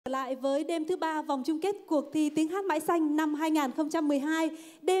lại với đêm thứ 3 vòng chung kết cuộc thi tiếng hát mãi xanh năm 2012,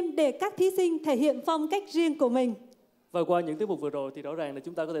 đêm để các thí sinh thể hiện phong cách riêng của mình. Và qua những tiết mục vừa rồi thì rõ ràng là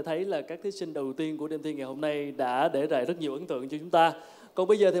chúng ta có thể thấy là các thí sinh đầu tiên của đêm thi ngày hôm nay đã để lại rất nhiều ấn tượng cho chúng ta. Còn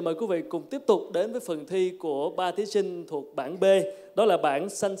bây giờ thì mời quý vị cùng tiếp tục đến với phần thi của 3 thí sinh thuộc bảng B, đó là bảng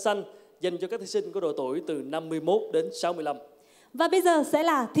xanh xanh, dành cho các thí sinh có độ tuổi từ 51 đến 65. Và bây giờ sẽ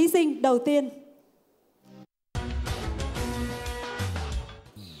là thí sinh đầu tiên.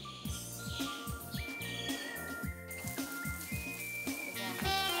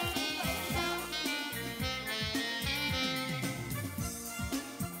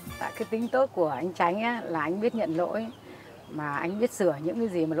 Cái tính tốt của anh Chánh á, là anh biết nhận lỗi, mà anh biết sửa những cái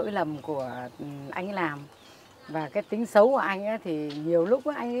gì mà lỗi lầm của anh ấy làm. Và cái tính xấu của anh ấy thì nhiều lúc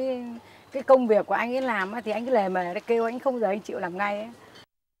anh ấy, cái công việc của anh ấy làm ấy, thì anh cứ lề mề kêu anh không giờ anh chịu làm ngay ấy.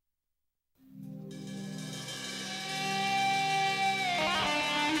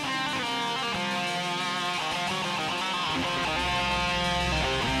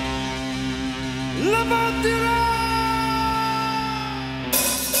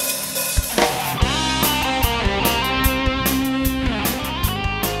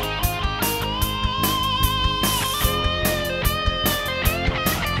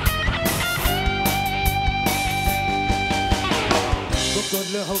 Còn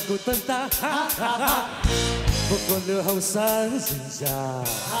lửa hồng của tân ta, một con lửa hồng sáng rình rà,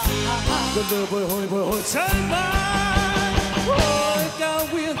 con lửa bồi hồi trái mãi. Ôi cao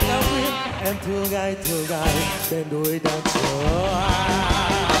nguyên, em thương ai bên đôi đang chờ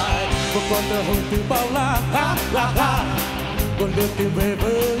ai. Một con lửa hồng từ bao la, con lửa tìm về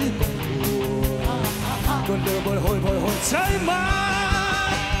với con lửa bồi hồi trái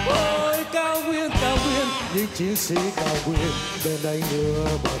mãi. Ôi cao nguyên, những chiến sĩ cao nguyên bên anh nữa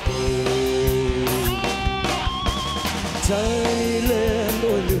mà tôi. Cháy lên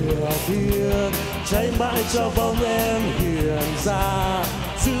đôi lửa thiên, cháy mãi cho bóng em hiện ra.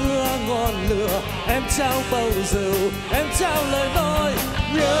 Giữa ngọn lửa em trao bầu rượu, em trao lời nói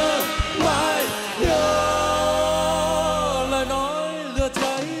nhớ mãi nhớ. Lời nói lửa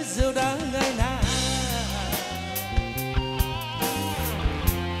cháy rượu đắng ngày nào.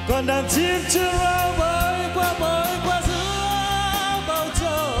 Còn đàn chim chưa rao bơi qua giữa bầu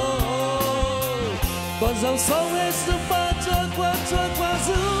trời. Còn dòng sông hết sức ba trôi qua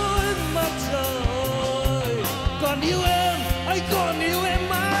dưới mặt trời. Còn yêu em, anh còn yêu em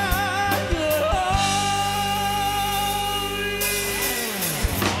mãi người ơi.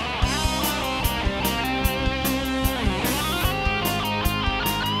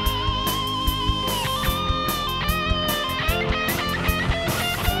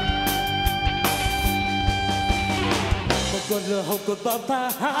 Con lửa hồng cột bám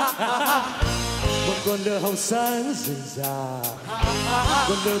ta, một con lửa hồng sáng rình rà,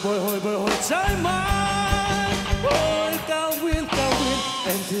 con lửa bồi hồi trái mãi. Ôi cao nguyên,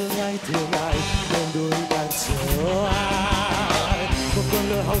 em thương ai bên đôi đang chờ ai. Một con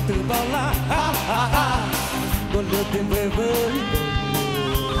lửa hồng từ bao la, con lửa tìm về với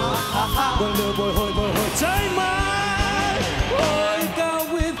con lửa bồi hồi trái mãi. Ôi cao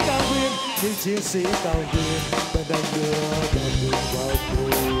nguyên, những chiến sĩ cao nguyên bên anh đưa vào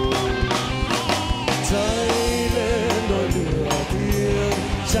cùng. Cháy lên đôi lửa thiên,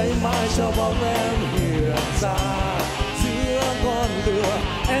 cháy mãi cho bóng em hiện ra. Giữa ngọn lửa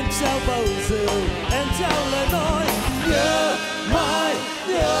em trao bầu rượu, em trao lời nói nhớ mãi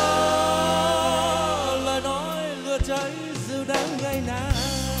nhớ. Lời nói lửa cháy rượu đắng ngày nào.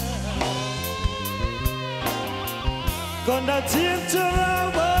 Còn đàn chim chưa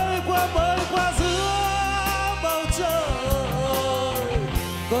rao bơi qua giữa bầu trời.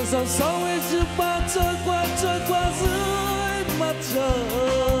 Còn dòng sông ấy chưa ba trôi qua dưới mặt trời.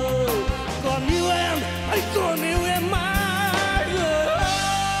 Còn yêu em, anh còn yêu em mãi người ơi.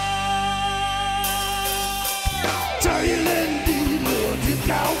 Cháy lên đi lửa thiên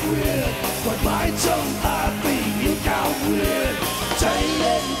cao nguyên, còn mãi trong ta tình yêu cao nguyên. Cháy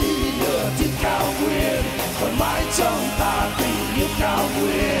lên đi lửa thiên cao nguyên, còn mãi trong ta tình yêu cao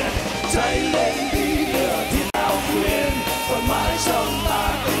nguyên. Cháy lên đi lửa thiên cao nguyên, còn mãi trong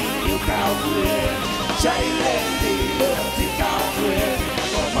ta tình yêu cao nguyên. Cháy lên đi lửa thiên cao nguyên,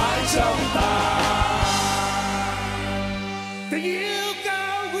 còn mãi trong ta tình yêu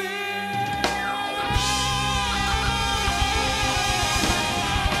cao nguyên.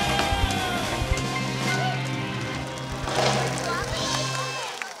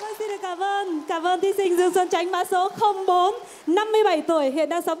 Xin được cảm ơn thí sinh Dương Xuân Chánh mã số 04, 57 tuổi, hiện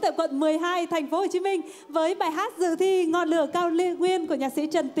đang sống tại quận 12, thành phố Hồ Chí Minh với bài hát dự thi Ngọn lửa cao nguyên của nhạc sĩ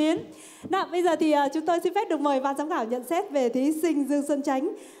Trần Tiến. Nào, bây giờ thì chúng tôi xin phép được mời ban giám khảo nhận xét về thí sinh Dương Xuân Chánh.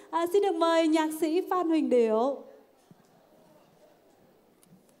 Xin được mời nhạc sĩ Phan Huỳnh Điểu.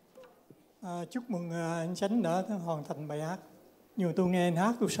 Chúc mừng anh Chánh đã hoàn thành bài hát. Nhưng mà tôi nghe anh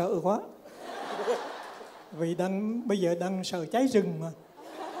hát tôi sợ quá. Vì bây giờ đang sợ cháy rừng mà.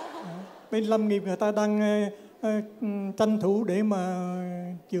 Bên lâm nghiệp người ta đang tranh thủ để mà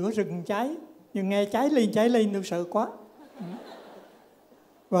chữa rừng cháy. Nhưng nghe cháy lên tôi sợ quá.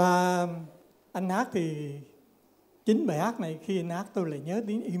 Và anh hát thì chính bài hát này khi anh hát tôi lại nhớ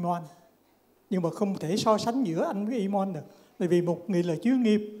đến Imon. Nhưng mà không thể so sánh giữa anh với Imon được. Tại vì một người là chuyên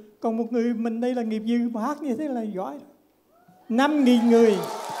nghiệp, còn một người mình đây là nghiệp dư mà hát như thế là giỏi. 5.000 người.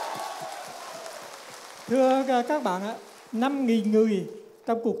 Thưa các bạn ạ, 5.000 người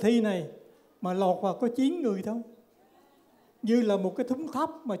trong cuộc thi này mà lọt vào có 9 người thôi. Như là một cái thúng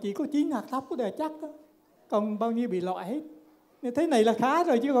thóc mà chỉ có 9 hạt thóc có đề chắc đó. Còn bao nhiêu bị loại hết. Như thế này là khá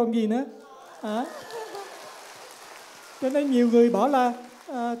rồi chứ còn gì nữa. Cho nên nhiều người bảo là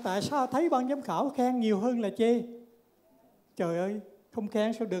tại sao thấy ban giám khảo khen nhiều hơn là chê. Trời ơi, không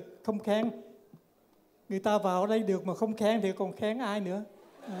khen sao được, không khen. Người ta vào đây được mà không khen thì còn khen ai nữa.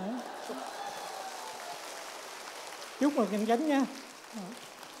 Chúc mừng anh Chánh nha.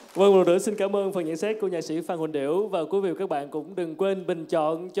 Vâng, một lần nữa xin cảm ơn phần nhận xét của nhạc sĩ Phan Huỳnh Điểu. Và quý vị và các bạn cũng đừng quên bình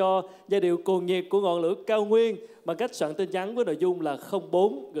chọn cho giai điệu cuồng nhiệt của ngọn lửa cao nguyên bằng cách soạn tin nhắn với nội dung là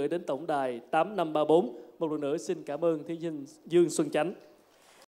 04 gửi đến tổng đài 8534. Một lần nữa xin cảm ơn thí sinh Dương Xuân Chánh.